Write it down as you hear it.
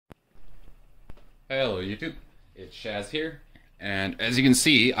Hello YouTube, it's Shaz here, and as you can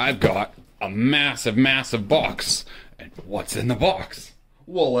see, I've got a massive box. And what's in the box?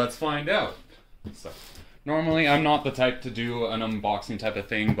 Well, let's find out. So, normally I'm not the type to do an unboxing type of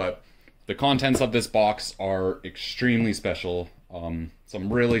thing, but the contents of this box are extremely special.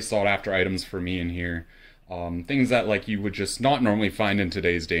 Some really sought after items for me in here. Things that like you would just not normally find in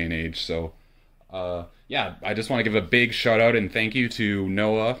today's day and age, so yeah, I just want to give a big shout out and thank you to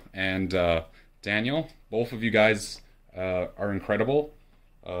Noah and Daniel. Both of you guys are incredible.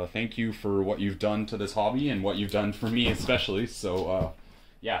 Thank you for what you've done to this hobby and what you've done for me especially. So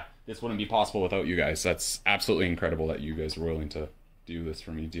yeah, this wouldn't be possible without you guys. That's absolutely incredible that you guys are willing to do this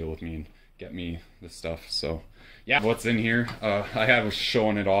for me, deal with me, and get me this stuff. So yeah, what's in here? I have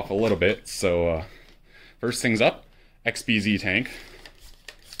shown it off a little bit. So first things up, XBZ tank.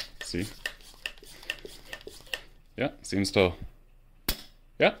 See? Yeah, seems to...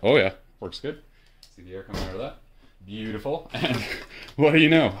 Yeah, oh yeah, works good. See the air coming out of that? Beautiful. And what do you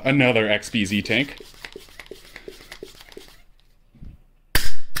know? Another XBZ tank.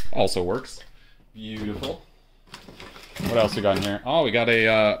 Also works. Beautiful. What else we got in here? Oh, we got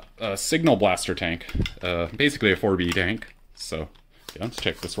a signal blaster tank. Basically a 4B tank. So, yeah, let's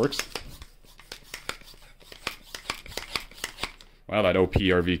check if this works. Wow, that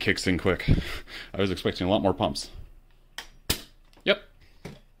OPRV kicks in quick. I was expecting a lot more pumps. Yep.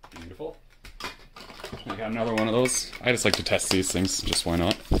 Beautiful. I got another one of those. I just like to test these things, just why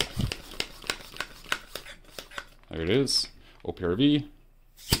not. There it is. OPRV.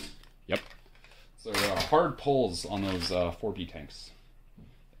 Yep. So hard pulls on those 4B tanks.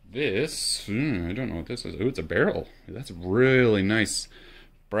 This, I don't know what this is. Ooh, it's a barrel. That's really nice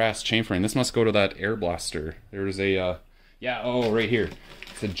brass chamfering. This must go to that air blaster. There's a, yeah, oh, right here.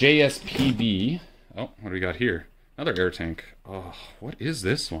 It's a JSPB. Oh, what do we got here? Another air tank. Oh, what is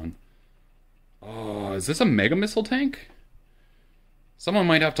this one? Oh, is this a mega missile tank? Someone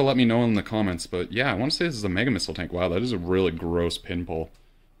might have to let me know in the comments, but yeah, I want to say this is a mega missile tank. Wow, that is a really gross pin pull.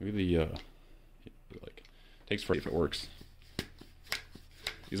 Look at the, like, takes forever if it works.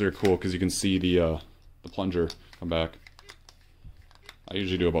 These are cool because you can see the plunger come back. I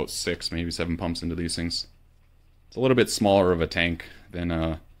usually do about 6, maybe 7 pumps into these things. It's a little bit smaller of a tank than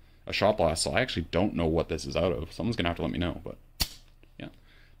a shot blast, so I actually don't know what this is out of. Someone's gonna have to let me know, but yeah.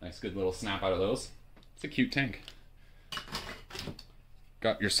 Nice good little snap out of those. It's a cute tank.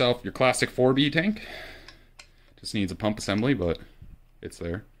 Got yourself your classic 4B tank. Just needs a pump assembly, but it's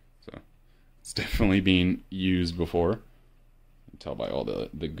there. So it's definitely been used before. You can tell by all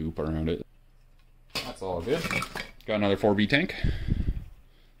the goop around it. That's all good. Got another 4B tank.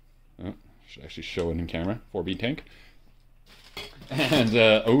 Oh, should actually show it in camera. 4B tank. And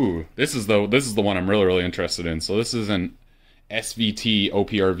oh, this is the one I'm really interested in. So this is an SVT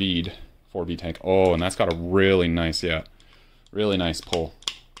OPRV'd 4B tank. Oh, and that's got a really nice, yeah, really nice pull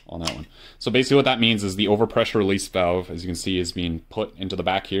on that one. So basically what that means is the overpressure release valve, as you can see, is being put into the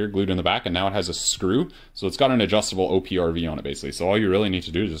back here, glued in the back, and now it has a screw. So it's got an adjustable OPRV on it, basically. So all you really need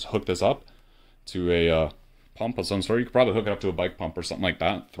to do is just hook this up to a pump of some sort. You could probably hook it up to a bike pump or something like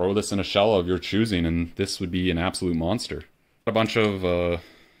that. Throw this in a shell of your choosing, and this would be an absolute monster. A bunch of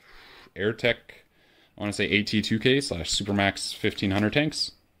AirTech, I want to say AT2K / Supermax 1500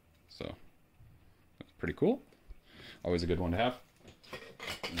 tanks. So that's pretty cool. Always a good one to have.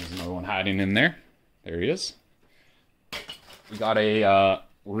 There's another one hiding in there. There he is. We got a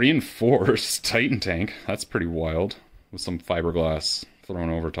reinforced Titan tank. That's pretty wild. With some fiberglass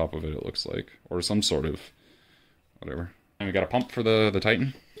thrown over top of it, it looks like. Or some sort of whatever. And we got a pump for the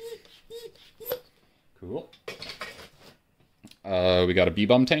Titan. Cool. We got a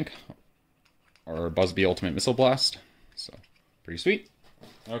B-Bum tank. Or Busby Ultimate Missile Blast. So, pretty sweet.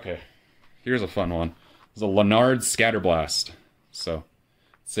 Okay. Here's a fun one. It's a Leonard Scatter Blast. So,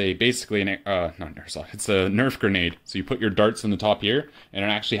 it's basically an not an airsoft, it's a Nerf grenade. So you put your darts in the top here, and it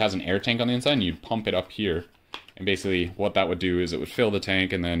actually has an air tank on the inside, and you pump it up here. And basically what that would do is it would fill the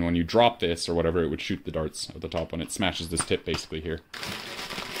tank, and then when you drop this or whatever, it would shoot the darts at the top when it smashes this tip basically here.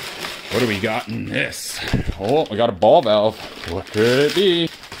 What do we got in this? Oh, we got a ball valve. What could it be?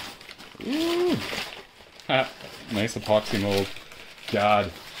 Ooh. Ha, nice epoxy mold.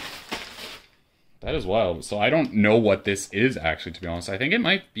 God. That is wild. So I don't know what this is actually, to be honest. I think it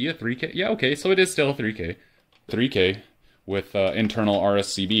might be a 3K. Yeah, okay, so it is still a 3K. 3K with internal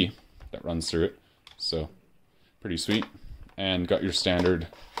RSCB that runs through it. So, pretty sweet. And got your standard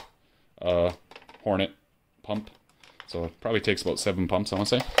Hornet pump. So it probably takes about 7 pumps, I want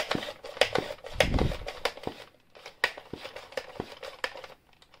to say.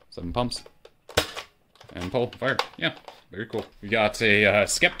 Seven pumps. And pull, fire. Yeah, very cool. We got a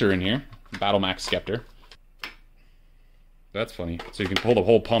Scepter in here. Battle Max Scepter. That's funny. So you can pull the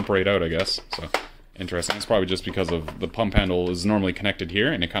whole pump right out, I guess. So, interesting. It's probably just because of the pump handle is normally connected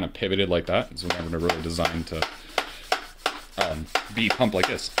here, and it kind of pivoted like that. It's never really designed to be pumped like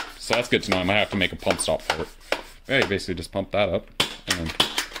this. So that's good to know. I might have to make a pump stop for it. Yeah, you basically just pump that up, and then you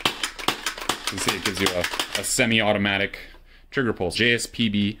can see it gives you a semi-automatic trigger pulse.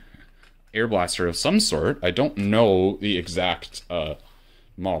 JSPB air blaster of some sort. I don't know the exact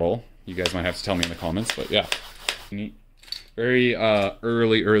model. You guys might have to tell me in the comments, but yeah. Neat. Very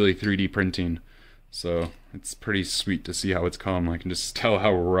early 3D printing, so it's pretty sweet to see how it's come. I can just tell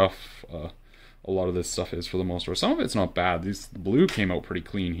how rough a lot of this stuff is for the most part. Some of it's not bad. The blue came out pretty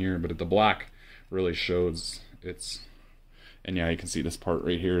clean here, but the black really shows it's... And yeah, you can see this part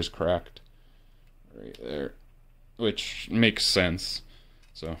right here is cracked. Right there. Which makes sense.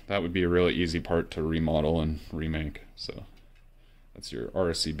 So that would be a really easy part to remodel and remake. So that's your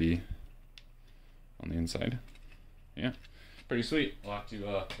RCB on the inside. Yeah. Pretty sweet. I'll have to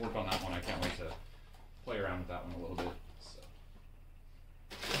work on that one. I can't wait to play around with that one a little bit.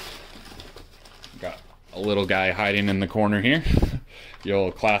 So. Got a little guy hiding in the corner here. The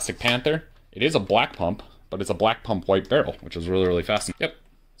old classic Panther. It is a black pump, but it's a black pump white barrel, which is really, really fascinating. Yep.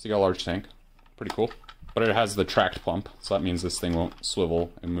 So you got a large tank. Pretty cool. But it has the tracked pump, so that means this thing won't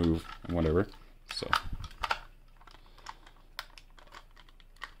swivel and move and whatever. So.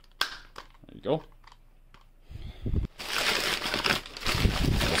 There you go.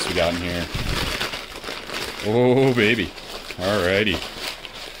 We got in here. Oh, baby. Alrighty.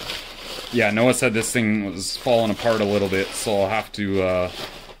 Yeah, Noah said this thing was falling apart a little bit, so I'll have to,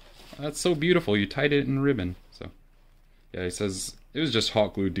 that's so beautiful. You tied it in ribbon. So, yeah, he says it was just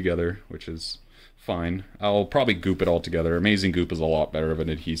hot glued together, which is fine. I'll probably goop it all together. Amazing Goop is a lot better of an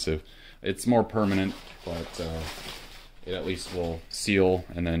adhesive. It's more permanent, but it at least will seal,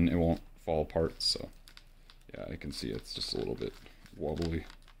 and then it won't fall apart. So, yeah, I can see it's just a little bit wobbly.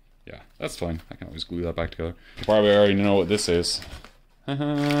 Yeah, that's fine. I can always glue that back together. You probably already know what this is.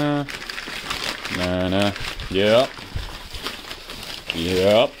 Nah. Yep.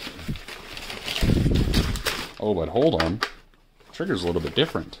 Yep. Oh, but hold on. The trigger's a little bit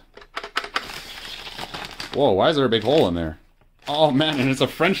different. Whoa, why is there a big hole in there? Oh man, and it's a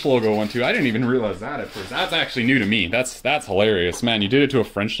French logo one too. I didn't even realize that at first. That's actually new to me. That's hilarious. Man, you did it to a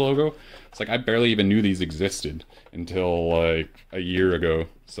French logo? It's like I barely even knew these existed until like a year ago.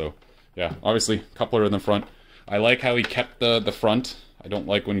 So yeah, obviously coupler in the front. I like how he kept the front. I don't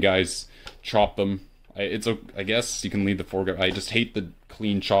like when guys chop them. I guess you can leave the foreground. I just hate the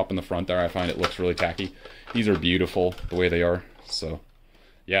clean chop in the front there. I find it looks really tacky. These are beautiful the way they are. So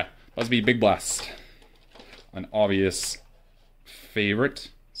yeah, must be Big Blast. An obvious favorite.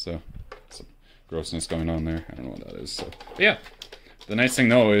 So some grossness going on there. I don't know what that is. So but yeah. The nice thing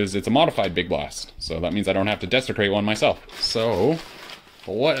though is it's a modified Big Blast, so that means I don't have to desecrate one myself. So,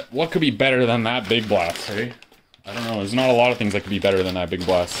 what could be better than that Big Blast, hey? I don't know, there's not a lot of things that could be better than that Big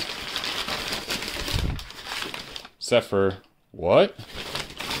Blast. Except for, what?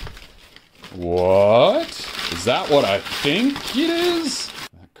 What? Is that what I think it is?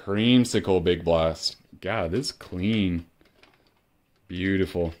 A creamsicle Big Blast. God, this is clean.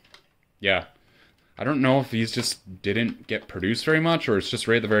 Beautiful. Yeah. I don't know if these just didn't get produced very much, or it's just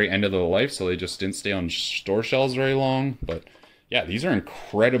right at the very end of their life, so they just didn't stay on store shelves very long. But yeah, these are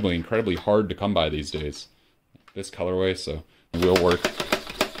incredibly, incredibly hard to come by these days. This colorway, so it will work.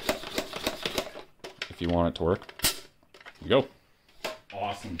 If you want it to work. Here we go.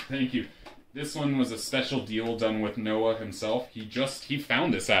 Awesome, thank you. This one was a special deal done with Noah himself. He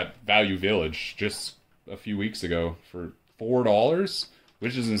found this at Value Village just a few weeks ago for $4,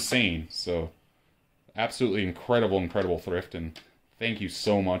 which is insane. So absolutely incredible thrift, and thank you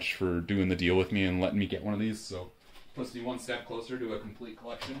so much for doing the deal with me and letting me get one of these. So puts me one step closer to a complete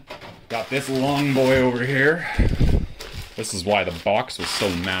collection. Got this long boy over here. This is why the box was so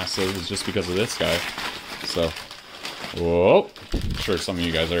massive, is just because of this guy. So, whoa, I'm sure some of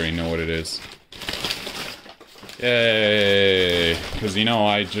you guys already know what it is. Yay, because you know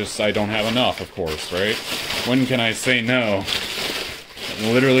I don't have enough, of course, right? When can I say no?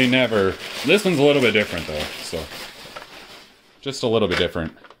 Literally never. This one's a little bit different though, so just a little bit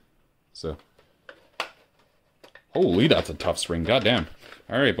different. So holy, that's a tough spring, goddamn.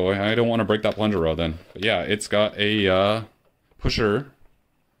 Alright boy, I don't want to break that plunger rod then. But yeah, it's got a pusher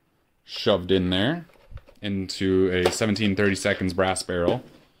shoved in there into a 17/32 brass barrel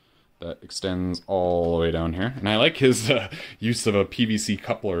that extends all the way down here. And I like his use of a PVC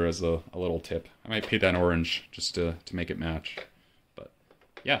coupler as a little tip. I might paint that orange just to make it match. But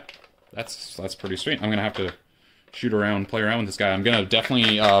yeah, that's pretty sweet. I'm gonna have to shoot around, play around with this guy. I'm gonna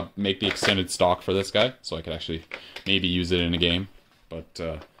definitely make the extended stock for this guy, so I could actually maybe use it in a game. But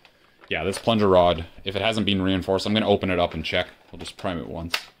yeah, this plunger rod, if it hasn't been reinforced, I'm gonna open it up and check. I'll just prime it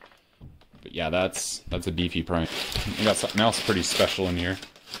once. But yeah, that's a beefy prime. We got something else pretty special in here.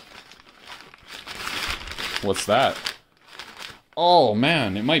 What's that? Oh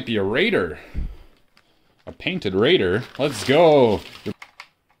man, it might be a Raider. A painted Raider. Let's go.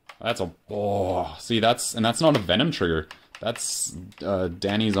 That's a, oh, see, that's not a Venom trigger. That's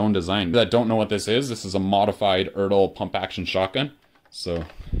Danny's own design. That don't know what this is a modified Erdl pump action shotgun. So,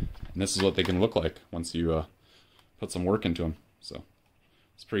 and this is what they can look like once you put some work into them. So,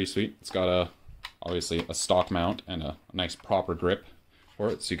 it's pretty sweet. It's got obviously a stock mount and a nice proper grip for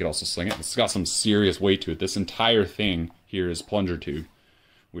it, so you could also sling it. It's got some serious weight to it. This entire thing here is plunger tube,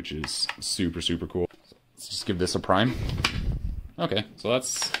 which is super, super cool. So let's just give this a prime. Okay, so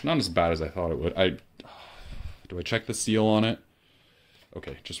that's not as bad as I thought it would. Do I check the seal on it?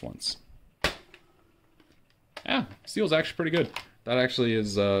 Okay, just once. Yeah, seal's actually pretty good. That actually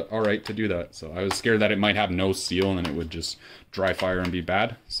is alright to do that. So I was scared that it might have no seal and then it would just dry fire and be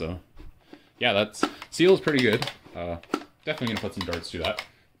bad. So yeah, that's seal is pretty good. Definitely gonna put some darts through that.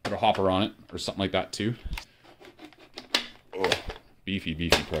 Put a hopper on it or something like that too. Oh, beefy,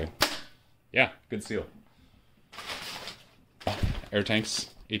 beefy play. Yeah, good seal. Air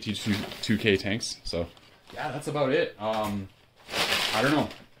tanks, AT2K tanks. So yeah, that's about it. I don't know.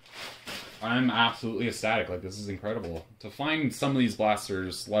 I'm absolutely ecstatic. Like, this is incredible. To find some of these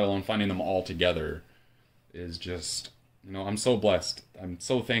blasters, let alone finding them all together, is just, you know, I'm so blessed. I'm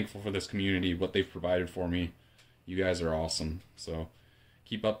so thankful for this community, what they've provided for me. You guys are awesome. So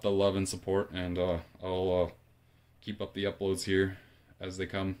keep up the love and support, and I'll keep up the uploads here as they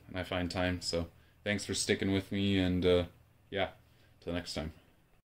come and I find time. So thanks for sticking with me, and yeah, till next time.